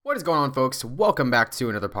What is going on, folks? Welcome back to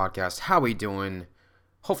another podcast. How we doing?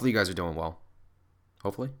 Hopefully you guys are doing well.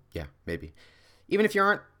 Hopefully? Yeah, maybe. Even if you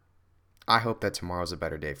aren't, I hope that tomorrow's a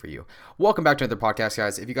better day for you. Welcome back to another podcast,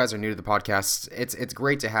 guys. If you guys are new to the podcast, it's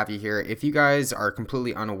great to have you here. If you guys are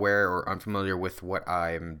completely unaware or unfamiliar with what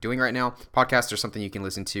I'm doing right now, podcasts are something you can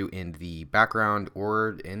listen to in the background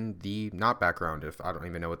or in the not background, if I don't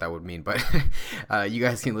even know what that would mean. But you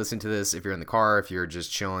guys can listen to this if you're in the car, if you're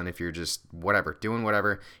just chilling, if you're just whatever, doing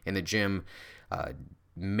whatever in the gym,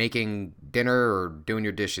 making dinner or doing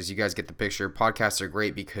your dishes. You guys get the picture. Podcasts are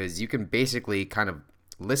great because you can basically kind of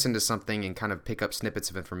listen to something and kind of pick up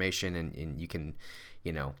snippets of information, and you can,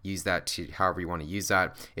 use that to however you want to use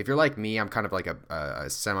that. If you're like me, I'm kind of like a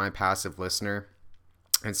semi-passive listener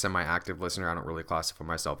and semi-active listener. I don't really classify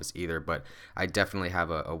myself as either, but I definitely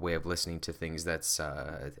have a way of listening to things that's,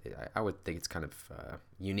 I would think it's kind of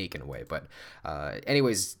unique in a way. But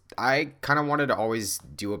anyways, I kind of wanted to always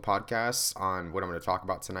do a podcast on what I'm going to talk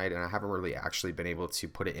about tonight, and I haven't really actually been able to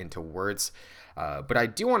put it into words. But I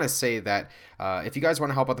do want to say that if you guys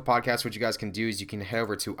want to help out the podcast, what you guys can do is you can head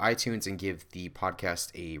over to iTunes and give the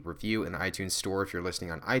podcast a review in the iTunes store if you're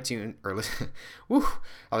listening on iTunes. Or listen,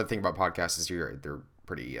 other thing about podcasts is they're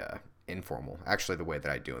pretty informal. Actually, the way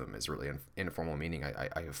that I do them is really informal, meaning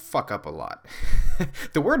I fuck up a lot.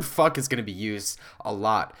 The word fuck is going to be used a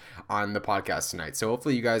lot on the podcast tonight, so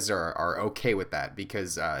hopefully you guys are okay with that,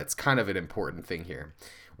 because it's kind of an important thing here.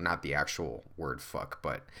 Well, not the actual word fuck,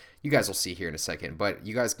 but you guys will see here in a second. But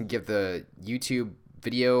you guys can give the YouTube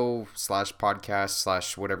video /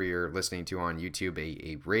 podcast / whatever you're listening to on YouTube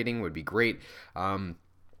a rating would be great.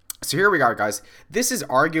 So here we go, guys. This is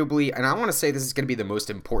arguably, and I want to say this is going to be the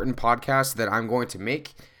most important podcast that I'm going to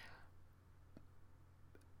make.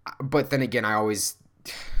 But then again, I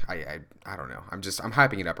don't know. I'm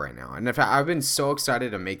hyping it up right now. And in fact, I've been so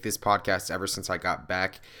excited to make this podcast ever since I got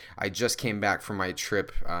back. I just came back from my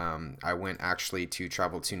trip. I went actually to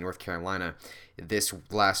travel to North Carolina this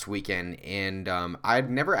last weekend, and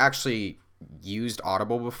I'd never actually used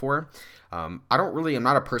Audible before. I'm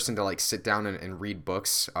not a person to like sit down and read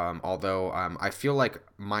books. Although I feel like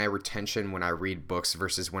my retention when I read books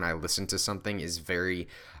versus when I listen to something is very,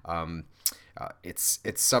 it's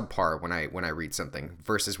subpar when I read something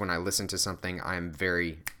versus when I listen to something.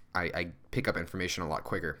 I pick up information a lot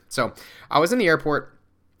quicker. So I was in the airport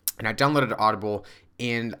and I downloaded Audible.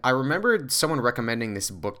 And I remembered someone recommending this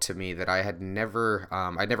book to me that I'd never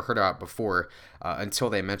heard about before until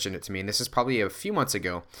they mentioned it to me. And this is probably a few months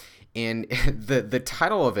ago. And the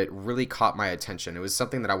title of it really caught my attention. It was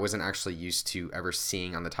something that I wasn't actually used to ever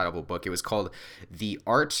seeing on the title of a book. It was called The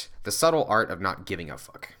Subtle Art of Not Giving a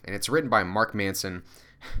Fuck. And it's written by Mark Manson.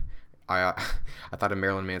 I thought of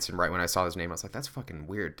Marilyn Manson right when I saw his name. I was like, that's fucking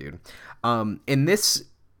weird, dude. In this,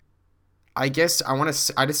 I guess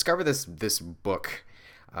I discovered this book.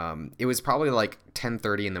 It was probably like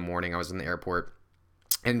 10:30 in the morning. I was in the airport,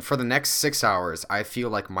 and for the next 6 hours, I feel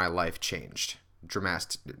like my life changed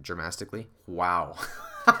dramatically. Wow.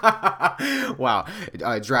 Wow.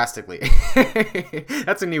 Drastically.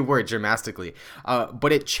 That's a new word, dramatically.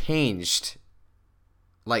 But it changed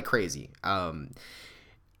like crazy.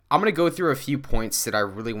 I'm going to go through a few points that I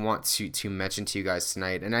really want to mention to you guys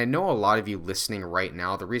tonight. And I know a lot of you listening right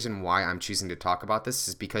now, the reason why I'm choosing to talk about this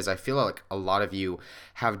is because I feel like a lot of you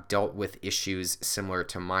have dealt with issues similar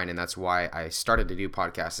to mine. And that's why I started to do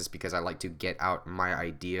podcasts, is because I like to get out my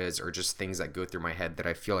ideas or just things that go through my head that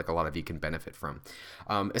I feel like a lot of you can benefit from.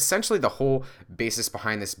 Essentially, the whole basis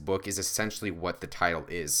behind this book is essentially what the title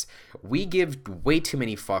is. We give way too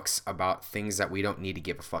many fucks about things that we don't need to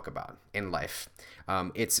give a fuck about in life.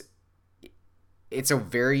 It's a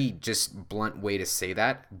very just blunt way to say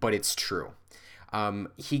that, but it's true.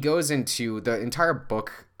 He goes into the entire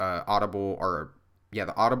book, the Audible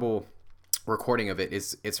recording of it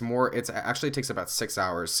it actually takes about 6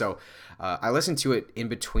 hours. So I listened to it in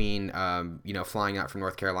between, flying out from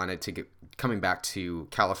North Carolina coming back to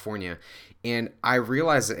California. And I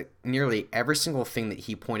realized that nearly every single thing that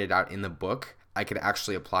he pointed out in the book, I could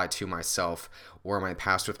actually apply to myself or my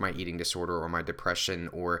past with my eating disorder or my depression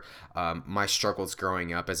or my struggles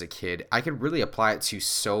growing up as a kid. I could really apply it to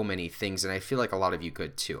so many things, and I feel like a lot of you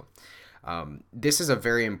could too. This is a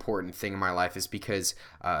very important thing in my life, is because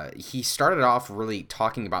he started off really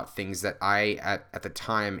talking about things that I, at the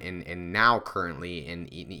time and now currently,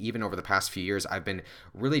 and even over the past few years, I've been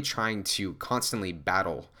really trying to constantly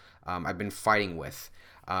battle. I've been fighting with.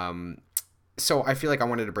 So I feel like I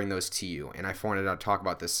wanted to bring those to you, and I wanted to talk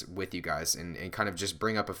about this with you guys and kind of just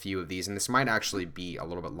bring up a few of these. And this might actually be a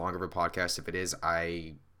little bit longer of a podcast. If it is,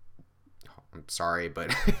 I I'm sorry,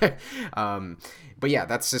 but but yeah,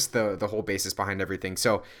 that's just the whole basis behind everything.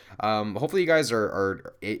 So hopefully you guys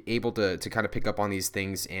are able to kind of pick up on these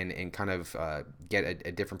things and kind of get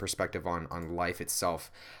a different perspective on life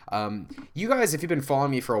itself. You guys, if you've been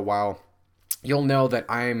following me for a while, you'll know that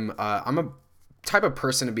I'm a type of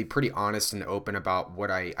person to be pretty honest and open about what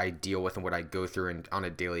I deal with and what I go through on a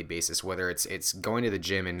daily basis, whether it's going to the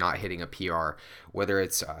gym and not hitting a PR, whether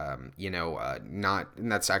it's not,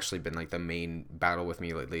 and that's actually been like the main battle with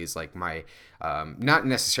me lately, is like my not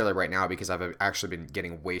necessarily right now, because I've actually been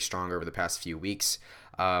getting way stronger over the past few weeks,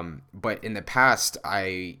 but in the past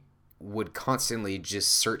I would constantly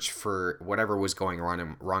just search for whatever was going wrong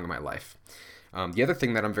in my life. The other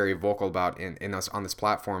thing that I'm very vocal about on this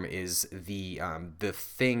platform is the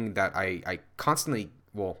thing that I constantly,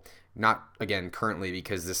 well, not again currently,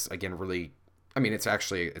 because this again really, I mean, it's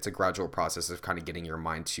a gradual process of kind of getting your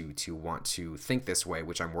mind to want to think this way,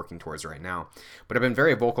 which I'm working towards right now. But I've been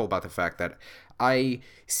very vocal about the fact that I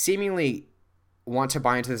seemingly want to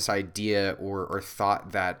buy into this idea or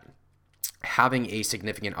thought that having a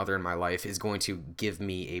significant other in my life is going to give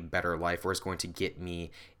me a better life, or is going to get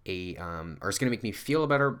me or it's going to make me feel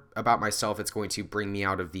better about myself. It's going to bring me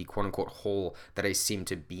out of the quote unquote hole that I seem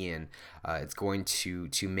to be in. It's going to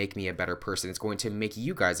make me a better person. It's going to make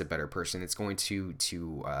you guys a better person. It's going to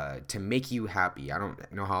make you happy. I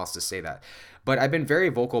don't know how else to say that, but I've been very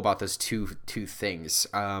vocal about those two things.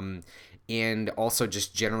 And also,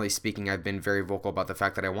 just generally speaking, I've been very vocal about the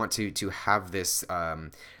fact that I want to have this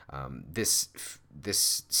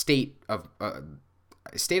this state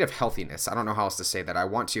of healthiness. I don't know how else to say that. I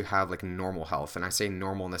want to have like normal health, and I say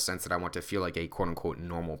normal in the sense that I want to feel like a quote unquote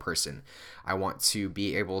normal person. I want to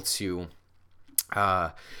be able to,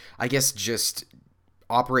 I guess, just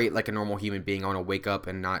operate like a normal human being. I want to wake up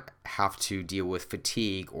and not have to deal with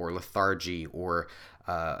fatigue or lethargy or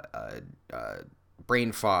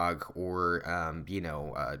brain fog, or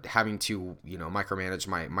having to micromanage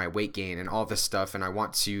my weight gain and all this stuff. And I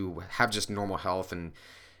want to have just normal health and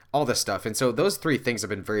all this stuff. And so those three things I've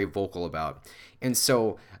been very vocal about. And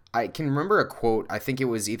so I can remember a quote, I think it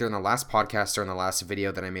was either in the last podcast or in the last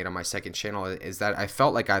video that I made on my second channel, is that I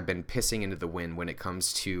felt like I've been pissing into the wind when it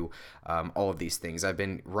comes to all of these things. I've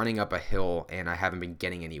been running up a hill and I haven't been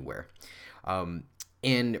getting anywhere.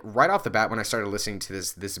 And right off the bat, when I started listening to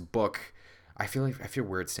this book, I feel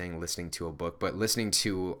weird saying listening to a book, but listening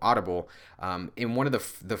to Audible, in one of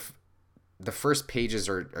the first pages,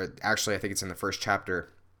 or actually I think it's in the first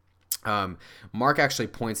chapter, Mark actually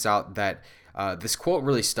points out that this quote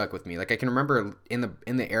really stuck with me. Like, I can remember in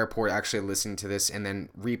the airport actually listening to this and then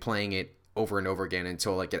replaying it over and over again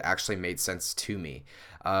until like it actually made sense to me.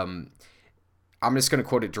 I'm just going to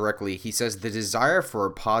quote it directly. He says, "The desire for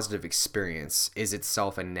a positive experience is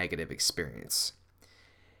itself a negative experience.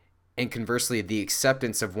 And conversely, the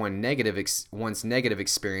acceptance of one's negative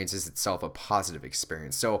experience is itself a positive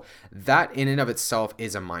experience." So that in and of itself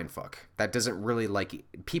is a mindfuck. That doesn't really, like,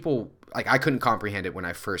 people, like, I couldn't comprehend it when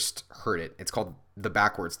I first heard it. It's called the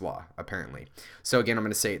backwards law, apparently. So again, I'm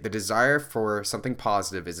going to say the desire for something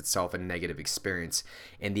positive is itself a negative experience,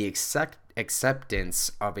 and the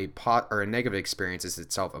acceptance of a negative experience is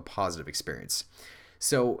itself a positive experience.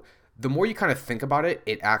 So the more you kind of think about it,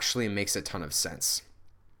 it actually makes a ton of sense.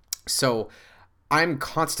 So I'm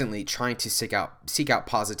constantly trying to seek out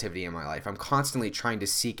positivity in my life. I'm constantly trying to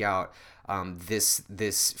seek out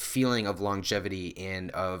this feeling of longevity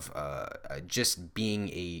and of just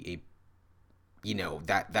being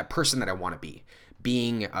that person that I want to be.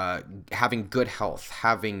 Being having good health,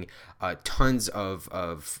 having tons of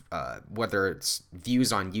whether it's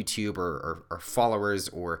views on YouTube or followers,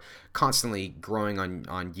 or constantly growing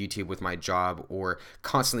on YouTube with my job, or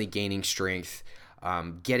constantly gaining strength.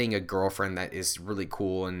 Getting a girlfriend that is really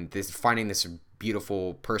cool, and finding this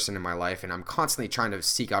beautiful person in my life. And I'm constantly trying to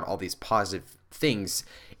seek out all these positive things.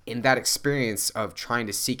 And that experience of trying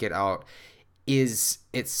to seek it out is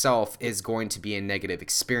going to be a negative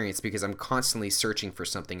experience, because I'm constantly searching for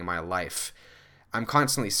something in my life. I'm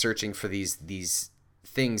constantly searching for these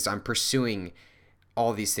things. I'm pursuing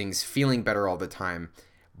all these things, feeling better all the time.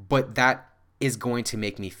 But that is going to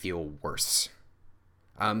make me feel worse.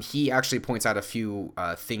 He actually points out a few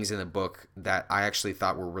things in the book that I actually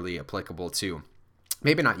thought were really applicable to,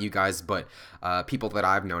 maybe not you guys, but people that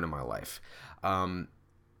I've known in my life.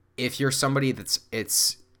 If you're somebody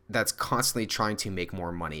that's constantly trying to make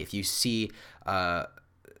more money, if you see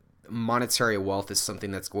monetary wealth is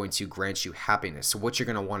something that's going to grant you happiness, so what you're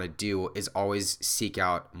going to want to do is always seek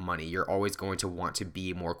out money. You're always going to want to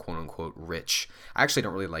be more quote unquote rich. I actually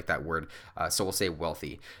don't really like that word, so we'll say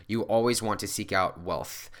wealthy. You always want to seek out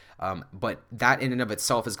wealth. But that in and of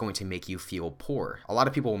itself is going to make you feel poor. A lot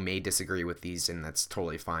of people may disagree with these, and that's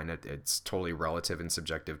totally fine. It's totally relative and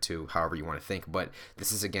subjective to however you want to think. But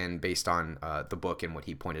this is, again, based on the book and what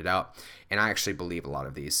he pointed out. And I actually believe a lot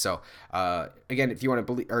of these. So, again, if you want to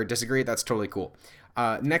believe or disagree, that's totally cool.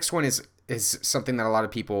 Next one is something that a lot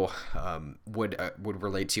of people would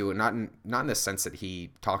relate to, not in the sense that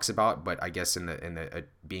he talks about, but I guess in the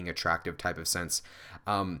being attractive type of sense.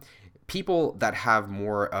 People that have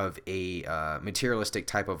more of a materialistic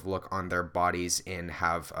type of look on their bodies and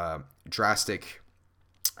have drastic,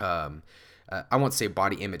 I won't say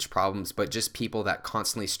body image problems, but just people that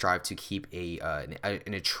constantly strive to keep an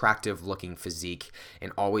attractive looking physique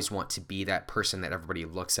and always want to be that person that everybody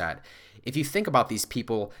looks at. If you think about these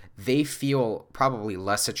people, they feel probably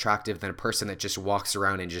less attractive than a person that just walks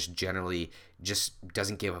around and just generally just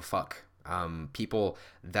doesn't give a fuck. People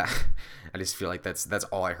that I just feel like that's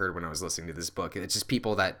all I heard when I was listening to this book. It's just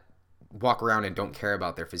people that walk around and don't care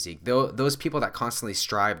about their physique. Those people that constantly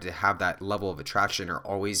strive to have that level of attraction are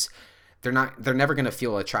always, they're never going to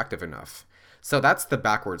feel attractive enough. So that's the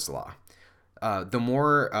backwards law. The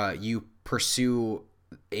more you pursue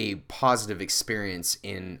a positive experience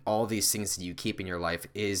in all these things that you keep in your life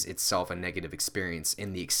is itself a negative experience.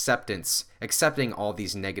 In the accepting all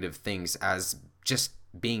these negative things as just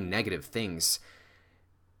being negative things,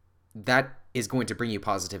 that is going to bring you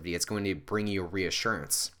positivity. It's going to bring you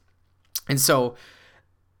reassurance. And so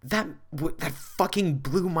that fucking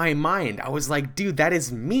blew my mind. I was like, dude, that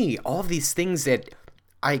is me. All these things that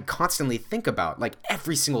I constantly think about, like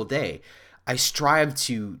every single day. I strive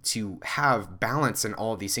to have balance in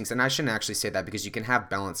all of these things. And I shouldn't actually say that, because you can have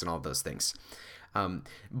balance in all of those things.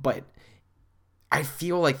 But I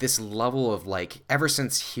feel like this level of, like, ever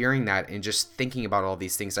since hearing that and just thinking about all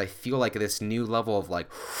these things, I feel like this new level of like,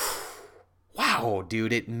 wow,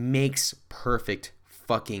 dude, it makes perfect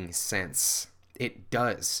fucking sense. It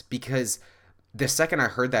does. Because the second I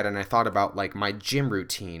heard that and I thought about, like, my gym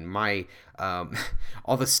routine, my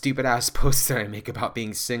all the stupid ass posts that I make about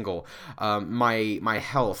being single, my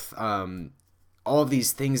health, all of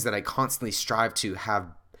these things that I constantly strive to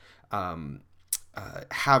have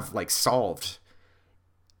like solved,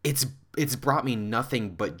 it's brought me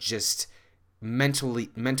nothing but just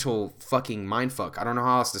mental fucking mindfuck. I don't know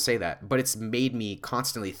how else to say that, but it's made me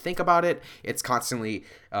constantly think about it. It's constantly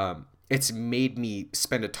it's made me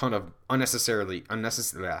spend a ton of unnecessary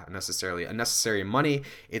money.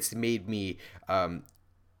 It's made me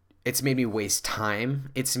waste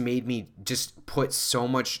time. It's made me just put so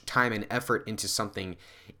much time and effort into something,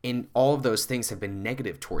 and all of those things have been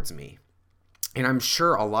negative towards me. And I'm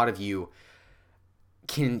sure a lot of you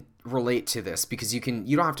can relate to this, because you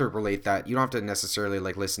don't have to relate that. You don't have to necessarily,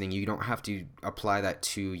 like, listening. You don't have to apply that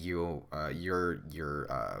to you, your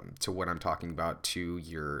to what I'm talking about, to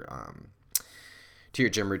your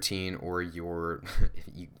gym routine, or your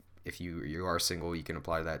if you are single, you can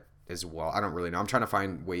apply that as well. I don't really know. I'm trying to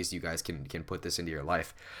find ways you guys can put this into your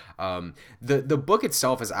life. The book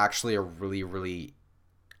itself is actually a really, really,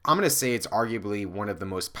 I'm going to say it's arguably one of the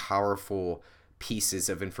most powerful pieces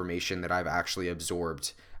of information that I've actually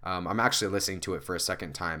absorbed. I'm actually listening to it for a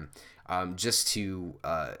second time, just to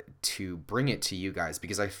bring it to you guys,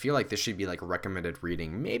 because I feel like this should be like recommended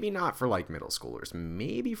reading. Maybe not for like middle schoolers,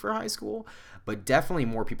 maybe for high school, but definitely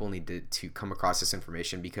more people need to come across this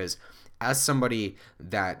information, because as somebody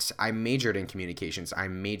that I majored in communications, I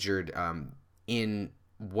majored in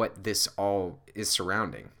what this all is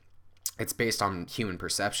surrounding. It's based on human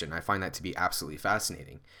perception. I find that to be absolutely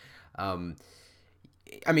fascinating.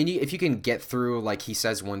 I mean, if you can get through, like, he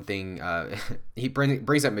says one thing, he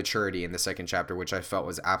brings up maturity in the second chapter, which I felt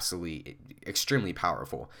was absolutely extremely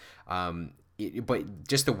powerful. But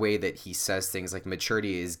just the way that he says things, like,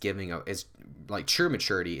 maturity is true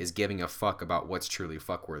maturity is giving a fuck about what's truly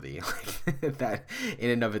fuckworthy. Like, that in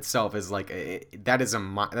and of itself is like,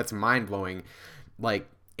 that's mind blowing. Like,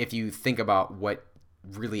 if you think about what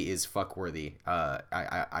really is fuckworthy,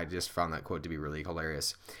 I just found that quote to be really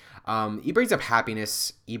hilarious. He brings up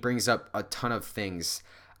happiness. He brings up a ton of things.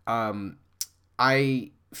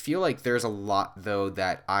 I feel like there's a lot, though,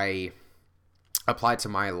 that I applied to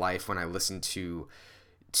my life when I listened to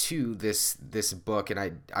this book, and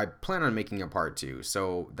I plan on making a part 2,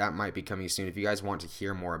 so that might be coming soon. If you guys want to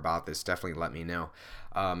hear more about this, definitely let me know.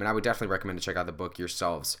 And I would definitely recommend to check out the book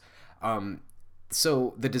yourselves.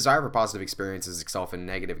 So the desire for positive experiences itself and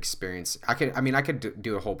negative experience, I could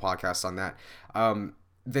do a whole podcast on that.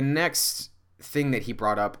 The next thing that he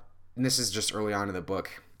brought up, and this is just early on in the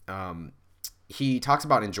book, he talks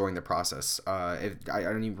about enjoying the process. I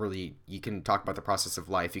don't even really. You can talk about the process of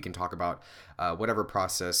life. You can talk about whatever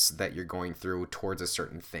process that you're going through towards a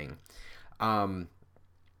certain thing. Um,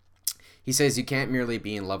 he says you can't merely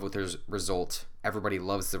be in love with the result. Everybody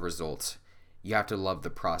loves the result. You have to love the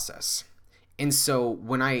process. And so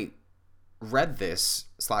when I read this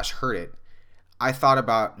slash heard it, I thought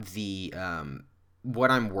about the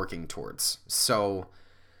what I'm working towards. So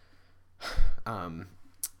um,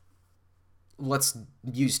 let's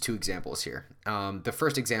use two examples here. The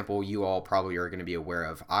first example you all probably are going to be aware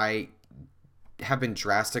of. I have been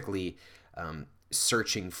drastically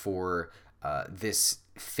searching for this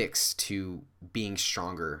fix to being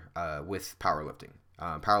stronger with powerlifting.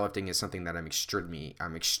 Powerlifting is something that I'm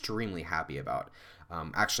extremely happy about.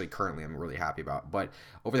 Actually, currently, I'm really happy about. But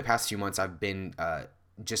over the past few months, I've been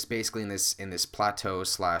just basically in this plateau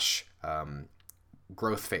slash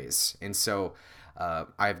growth phase, and so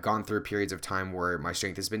I've gone through periods of time where my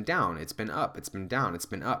strength has been down, it's been up, it's been down, it's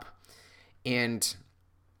been up, and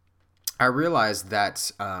I realized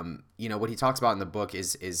that what he talks about in the book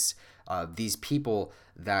is these people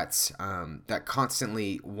that that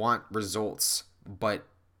constantly want results, but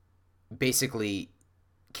basically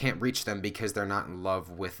can't reach them because they're not in love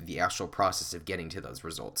with the actual process of getting to those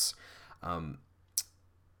results.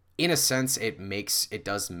 In a sense, it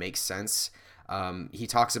does make sense. He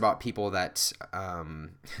talks about people that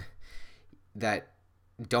that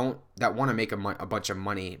want to make a bunch of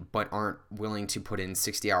money but aren't willing to put in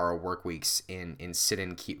 60-hour work weeks and sit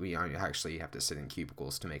in actually you have to sit in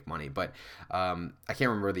cubicles to make money, but I can't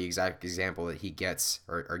remember the exact example that he gets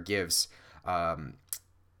or gives,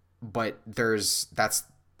 but that's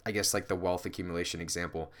I guess like the wealth accumulation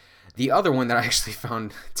example. The other one that I actually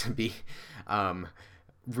found to be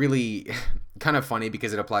really kind of funny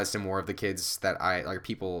because it applies to more of the kids that I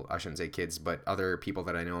shouldn't say kids, but other people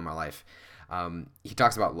that I know in my life. He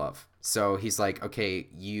talks about love. So he's like, okay,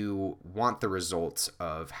 you want the results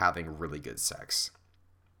of having really good sex.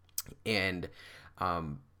 And,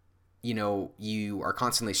 you are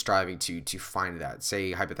constantly striving to find that.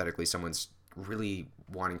 Say, hypothetically, someone's really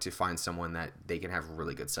wanting to find someone that they can have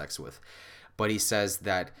really good sex with. But he says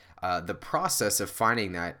that the process of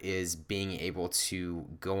finding that is being able to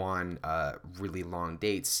go on really long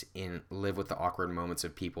dates and live with the awkward moments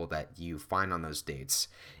of people that you find on those dates,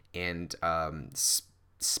 and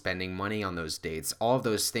spending money on those dates. All of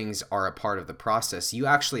those things are a part of the process. You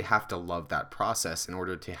actually have to love that process in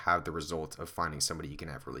order to have the result of finding somebody you can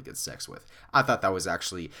have really good sex with. I thought that was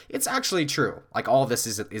it's actually true. Like, all of this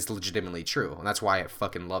is legitimately true, and that's why I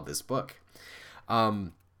fucking love this book.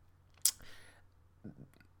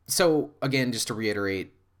 So again, just to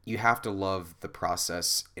reiterate, you have to love the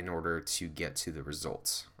process in order to get to the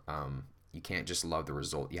results. You can't just love the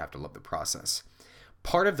result, you have to love the process.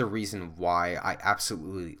 Part of the reason why I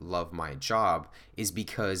absolutely love my job is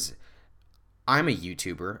because I'm a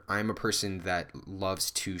YouTuber. I'm a person that loves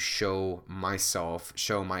to show myself,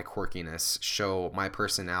 show my quirkiness, show my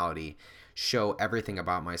personality, show everything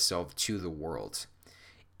about myself to the world.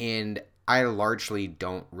 And I largely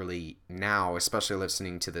don't really now, especially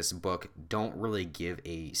listening to this book, don't really give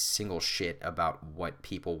a single shit about what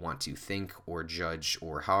people want to think or judge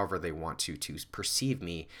or however they want to perceive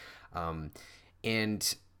me.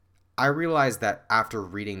 And I realized that after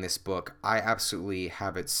reading this book, I absolutely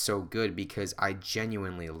have it so good because I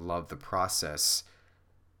genuinely love the process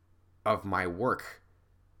of my work.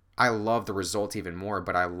 I love the result even more,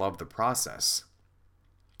 but I love the process.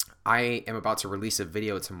 I am about to release a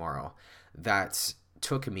video tomorrow that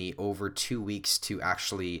took me over 2 weeks to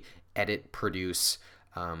actually edit, produce,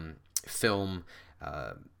 film.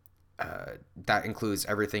 That includes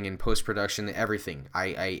everything in post-production, everything.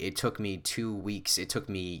 It took me 2 weeks. It took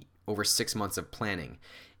me over 6 months of planning.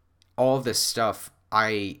 All of this stuff,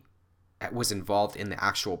 I was involved in the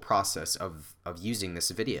actual process of using this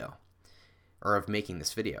video, or of making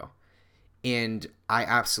this video. And I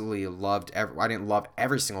absolutely loved I didn't love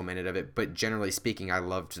every single minute of it, but generally speaking, I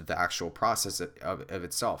loved the actual process of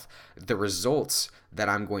itself. The results that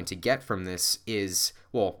I'm going to get from this is,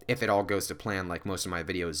 well, if it all goes to plan like most of my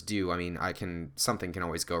videos do, I mean, something can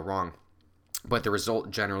always go wrong. But the result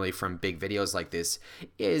generally from big videos like this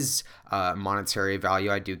is monetary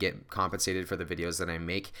value. I do get compensated for the videos that I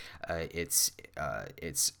make. It's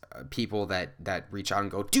people that reach out and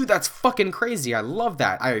go, dude, that's fucking crazy. I love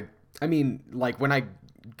that. I mean, like, when I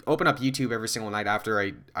open up YouTube every single night after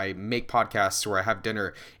I make podcasts or I have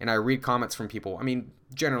dinner and I read comments from people, I mean,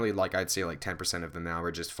 generally, like, I'd say like 10% of them now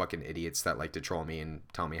are just fucking idiots that like to troll me and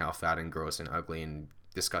tell me how fat and gross and ugly and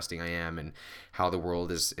disgusting I am and how the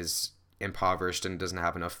world is impoverished and doesn't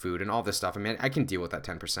have enough food and all this stuff. I mean, I can deal with that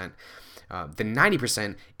 10%. The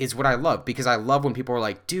 90% is what I love, because I love when people are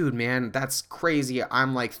like, dude, man, that's crazy.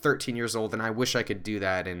 I'm like 13 years old and I wish I could do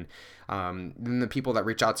that. And then the people that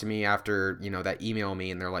reach out to me after, that email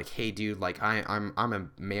me and they're like, hey, dude, like I'm a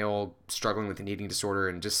male struggling with an eating disorder,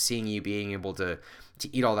 and just seeing you being able to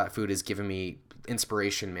eat all that food has given me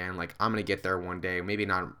inspiration, man. Like, I'm going to get there one day. Maybe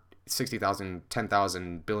not 60,000,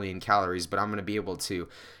 10,000 billion calories, but I'm going to be able to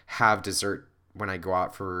have dessert when I go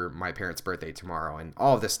out for my parents' birthday tomorrow, and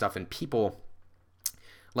all of this stuff. And people,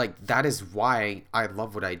 like, that is why I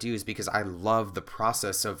love what I do, is because I love the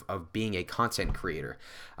process of being a content creator,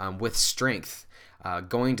 with strength,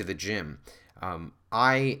 going to the gym.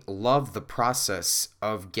 I love the process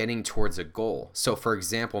of getting towards a goal. So for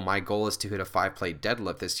example, my goal is to hit a 5-plate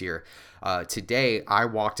deadlift this year. Today I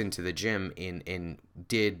walked into the gym and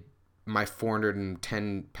did my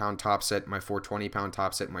 410 pound top set, my 420 pound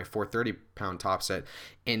top set, my 430 pound top set.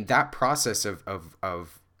 And that process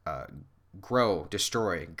of grow,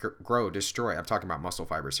 destroy. I'm talking about muscle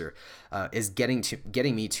fibers here, is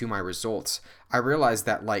getting me to my results. I realized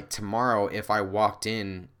that, like, tomorrow, if I walked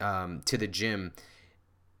in to the gym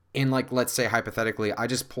and, like, let's say hypothetically, I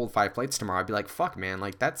just pulled 5 plates tomorrow, I'd be like, fuck, man,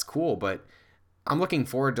 like, that's cool, but I'm looking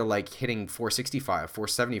forward to, like, hitting 465,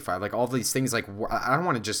 475, like all these things. Like, I don't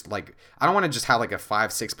want to just have like a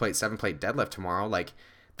 5, 6 plate, 7 plate deadlift tomorrow. Like,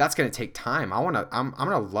 that's going to take time. I'm going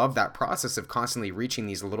to love that process of constantly reaching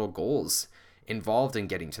these little goals involved in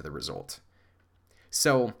getting to the result.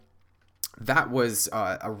 So that was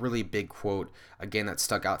a really big quote, again, that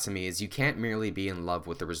stuck out to me, is you can't merely be in love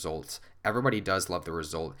with the result. Everybody does love the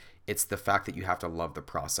result. It's the fact that you have to love the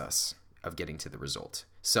process of getting to the result.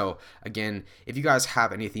 So again, if you guys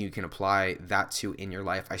have anything you can apply that to in your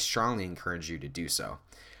life, I strongly encourage you to do so.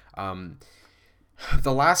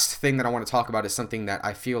 The last thing that I want to talk about is something that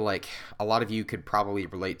I feel like a lot of you could probably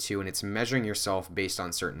relate to, and it's measuring yourself based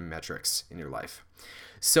on certain metrics in your life.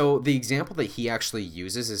 So the example that he actually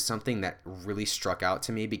uses is something that really struck out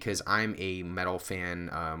to me, because I'm a metal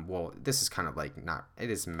fan. Well, this is kind of like, not,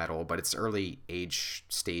 it is metal, but it's early age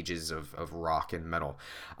stages of rock and metal.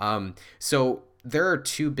 So there are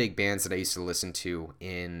 2 big bands that I used to listen to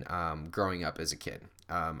in growing up as a kid.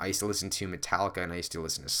 I used to listen to Metallica and I used to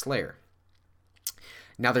listen to Slayer.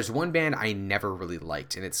 Now, there's one band I never really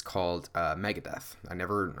liked, and it's called Megadeth.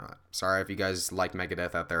 Sorry if you guys like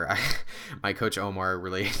Megadeth out there. My coach Omar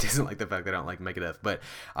really doesn't like the fact that I don't like Megadeth. But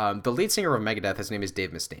the lead singer of Megadeth, his name is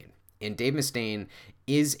Dave Mustaine. And Dave Mustaine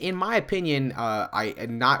is, in my opinion,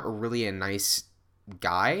 not really a nice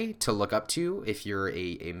guy to look up to if you're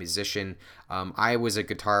a musician. I was a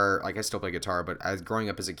guitar, like, I still play guitar, but as growing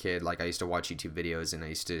up as a kid, like, I used to watch YouTube videos and I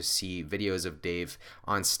used to see videos of Dave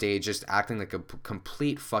on stage just acting like a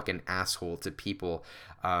complete fucking asshole to people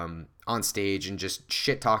on stage, and just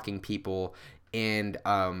shit talking people, and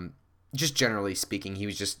just generally speaking, he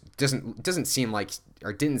was just didn't seem like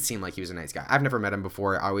he was a nice guy. I've never met him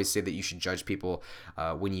before. I always say that you should judge people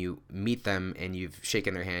when you meet them and you've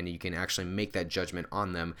shaken their hand. You can actually make that judgment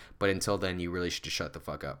on them, but until then, you really should just shut the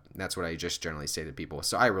fuck up. That's what I just generally say to people.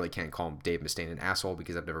 So I really can't call Dave Mustaine an asshole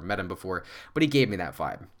because I've never met him before, but he gave me that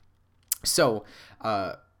vibe. So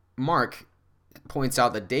Mark points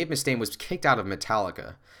out that Dave Mustaine was kicked out of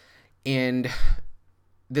Metallica, and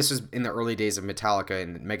this was in the early days of Metallica,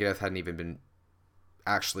 and Megadeth hadn't even been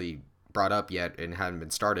actually brought up yet and hadn't been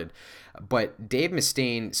started. But Dave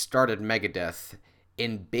Mustaine started Megadeth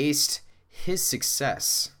and based his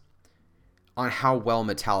success on how well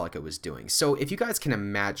Metallica was doing. So if you guys can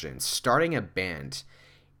imagine starting a band,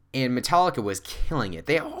 and Metallica was killing it.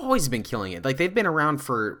 They've always been killing it. Like, they've been around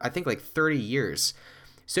for, I think, like 30 years.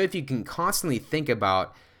 So if you can constantly think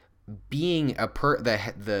about being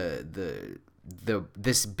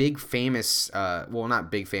this big famous, well,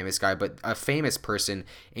 not big famous guy, but a famous person,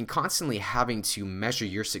 and constantly having to measure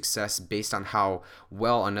your success based on how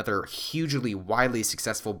well another hugely, widely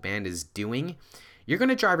successful band is doing, you're going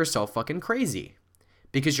to drive yourself fucking crazy,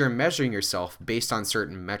 because you're measuring yourself based on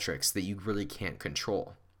certain metrics that you really can't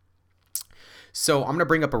control. So I'm going to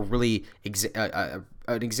bring up a really an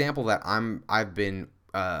example that I've been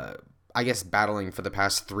I guess battling for the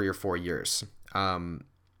past 3 or 4 years.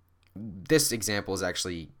 This example has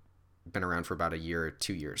actually been around for about a year or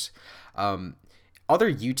 2 years. Other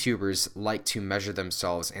YouTubers like to measure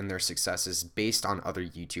themselves and their successes based on other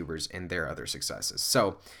YouTubers and their other successes.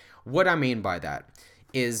 So what I mean by that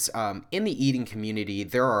is in the eating community,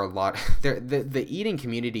 there are a lot. The eating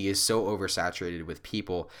community is so oversaturated with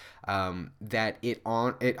people that it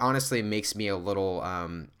honestly makes me a little,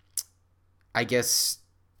 I guess,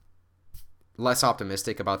 less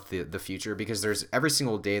optimistic about the future, because there's every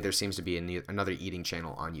single day there seems to be another eating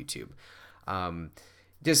channel on YouTube. Um,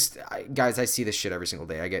 guys, I see this shit every single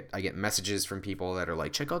day. I get messages from people that are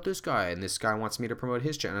like, check out this guy, and this guy wants me to promote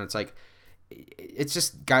his channel. And it's like, it's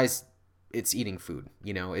just, guys, it's eating food.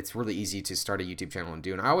 You know, it's really easy to start a YouTube channel and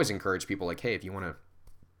do. And I always encourage people like, hey, if you want to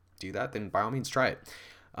do that, then by all means try it.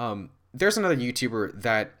 There's another YouTuber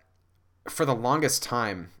that for the longest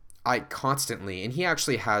time I constantly, and he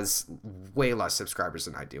actually has way less subscribers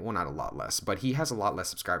than I do. Well, not a lot less, but he has a lot less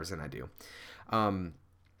subscribers than I do.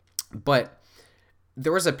 But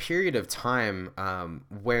there was a period of time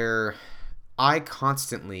where I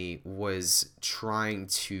constantly was trying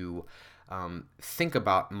to think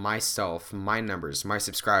about myself, my numbers, my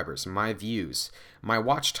subscribers, my views, my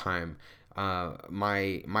watch time,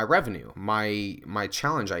 my revenue, my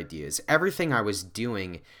challenge ideas. Everything I was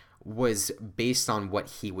doing was based on what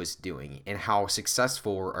he was doing and how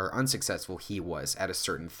successful or unsuccessful he was at a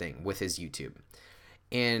certain thing with his YouTube.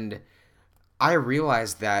 And I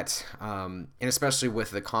realized that, and especially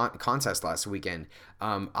with the contest last weekend,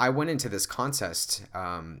 I went into this contest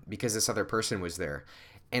because this other person was there,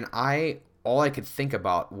 and all I could think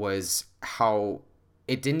about was how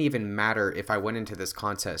it didn't even matter if I went into this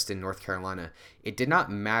contest in North Carolina. It did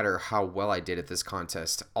not matter how well I did at this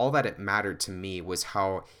contest. All that it mattered to me was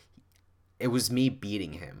how it was me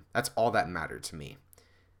beating him. That's all that mattered to me.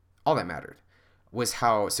 All that mattered was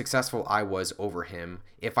how successful I was over him.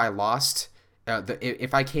 If I lost,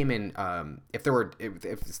 if I came in, if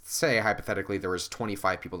say hypothetically there was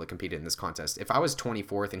 25 people that competed in this contest, if I was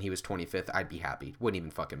 24th and he was 25th, I'd be happy. Wouldn't even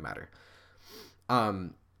fucking matter.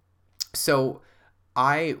 So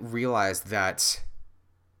I realized that,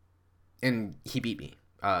 and he beat me.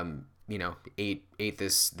 You know, ate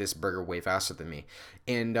this burger way faster than me,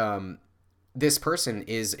 and this person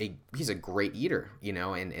he's a great eater, you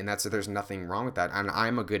know, and there's nothing wrong with that. And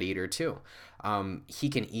I'm a good eater too. He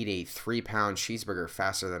can eat a 3-pound cheeseburger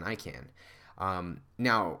faster than I can.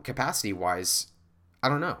 Now capacity wise, I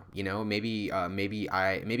don't know, you know, maybe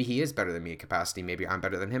he is better than me at capacity. Maybe I'm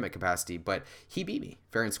better than him at capacity, but he beat me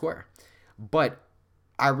fair and square. But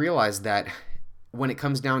I realized that when it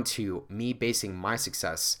comes down to me basing my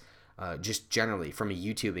success, just generally from a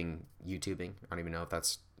YouTubing, I don't even know if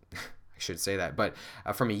that's, should say that, but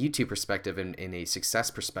from a YouTube perspective and in a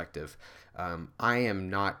success perspective, I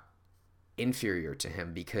am not inferior to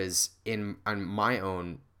him, because on my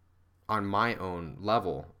own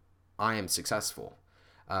level, I am successful.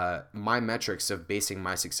 My metrics of basing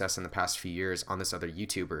my success in the past few years on this other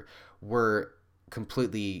YouTuber were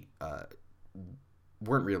completely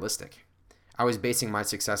weren't realistic. I was basing my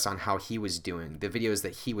success on how he was doing, the videos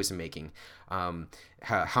that he was making, how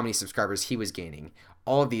many subscribers he was gaining.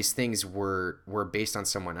 All of these things were based on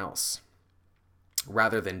someone else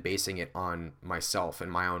rather than basing it on myself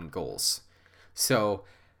and my own goals. So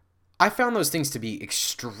I found those things to be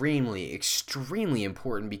extremely, extremely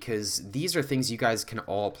important, because these are things you guys can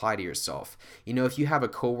all apply to yourself. You know, if you have a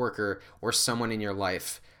coworker or someone in your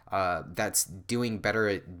life that's doing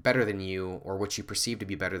better than you, or what you perceive to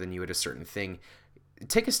be better than you at a certain thing,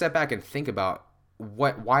 take a step back and think about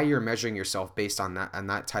why you're measuring yourself based on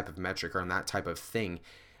that type of metric or on that type of thing,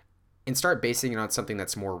 and start basing it on something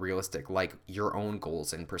that's more realistic, like your own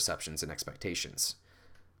goals and perceptions and expectations.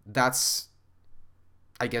 That's,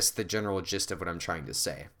 I guess, the general gist of what I'm trying to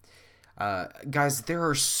say. Guys, there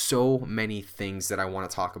are so many things that I want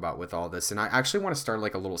to talk about with all this, and I actually want to start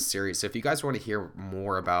like a little series. So if you guys want to hear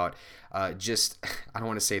more about I don't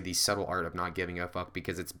want to say the subtle art of not giving a fuck,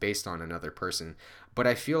 because it's based on another person, but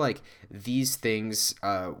I feel like these things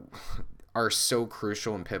are so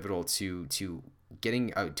crucial and pivotal to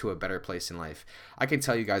getting to a better place in life. I can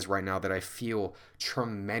tell you guys right now that I feel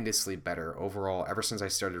tremendously better overall ever since I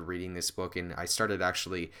started reading this book, and I started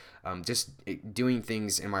actually just doing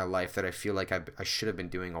things in my life that I feel like I should have been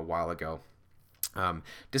doing a while ago.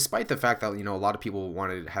 Despite the fact that, you know, a lot of people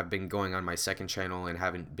have been going on my second channel and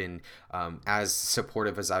haven't been as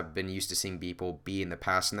supportive as I've been used to seeing people be in the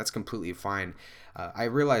past, and that's completely fine. I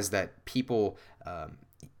realize that people,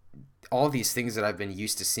 all these things that I've been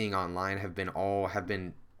used to seeing online have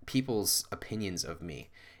been people's opinions of me,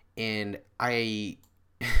 and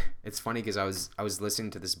it's funny because I was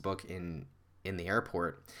listening to this book in the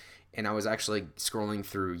airport, and I was actually scrolling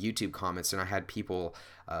through YouTube comments, and I had people.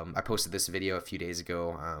 I posted this video a few days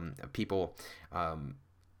ago. People,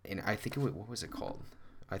 and I think what was it called?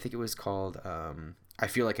 I think it was called "I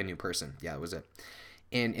Feel Like a New Person." Yeah, that was it.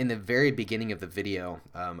 And in the very beginning of the video,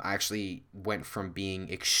 I actually went from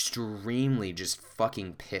being extremely just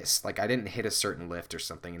fucking pissed. Like, I didn't hit a certain lift or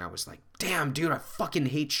something, and I was like, damn, dude, I fucking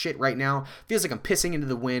hate shit right now. Feels like I'm pissing into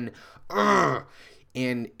the wind. Ugh.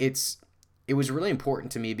 And it was really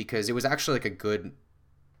important to me because it was actually like a good,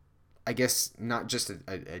 I guess, not just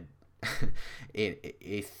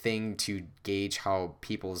a thing to gauge how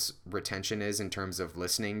people's retention is in terms of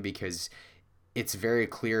listening, because it's very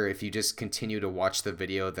clear if you just continue to watch the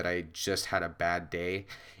video that I just had a bad day,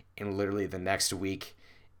 and literally the next week,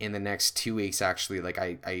 in the next 2 weeks actually, like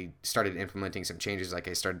I started implementing some changes. Like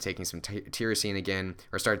I started taking some tyrosine again,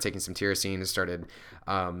 or started taking some tyrosine and started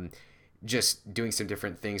just doing some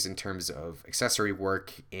different things in terms of accessory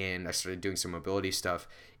work, and I started doing some mobility stuff,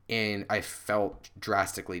 and I felt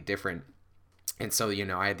drastically different. And so,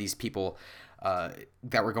 I had these people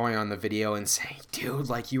that were going on the video and saying, dude,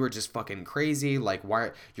 like, you were just fucking crazy. Like,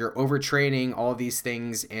 why you're overtraining, all these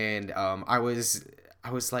things. And I was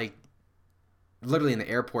like, literally in the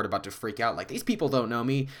airport about to freak out. Like, these people don't know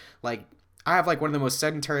me. Like, I have like one of the most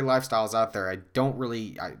sedentary lifestyles out there. I don't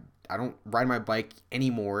ride my bike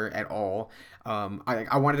anymore at all.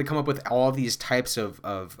 I wanted to come up with all these types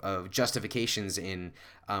of justifications and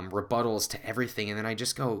rebuttals to everything. And then I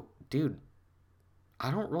just go, dude, I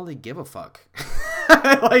don't really give a fuck.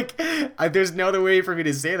 Like, there's no other way for me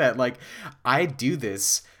to say that. Like, I do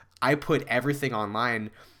this. I put everything online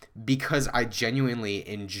because I genuinely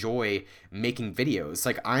enjoy making videos.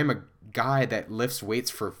 Like, I'm a guy that lifts weights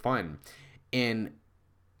for fun. And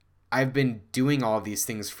I've been doing all of these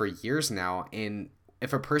things for years now. And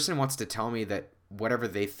if a person wants to tell me that whatever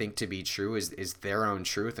they think to be true is their own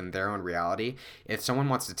truth and their own reality, if someone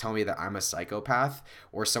wants to tell me that I'm a psychopath,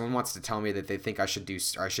 or someone wants to tell me that they think I should be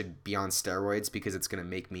on steroids because it's going to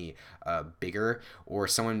make me bigger, or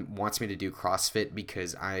someone wants me to do CrossFit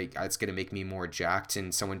because it's going to make me more jacked,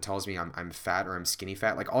 and someone tells me I'm fat or I'm skinny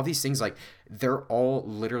fat, like all these things, like they're all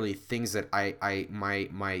literally things that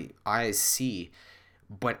my eyes see,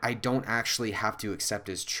 but I don't actually have to accept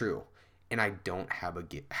as true. And I don't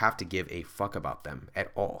have to give a fuck about them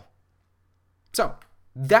at all. So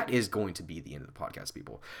that is going to be the end of the podcast,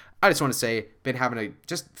 people. I just want to say,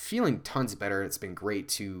 just feeling tons better. It's been great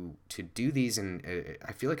to do these, and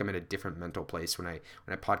I feel like I'm in a different mental place when I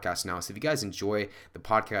podcast now. So if you guys enjoy the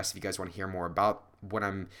podcast, if you guys want to hear more about what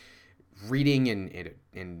I'm reading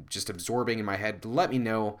and just absorbing in my head, let me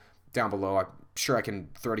know down below. I'm sure I can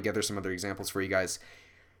throw together some other examples for you guys.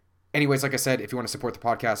 Anyways, like I said, if you want to support the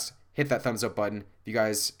podcast, hit that thumbs up button. If you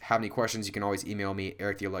guys have any questions, you can always email me,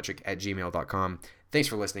 erictheelectric@gmail.com. Thanks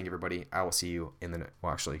for listening, everybody. I will see you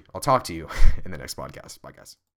I'll talk to you in the next podcast. Bye, guys.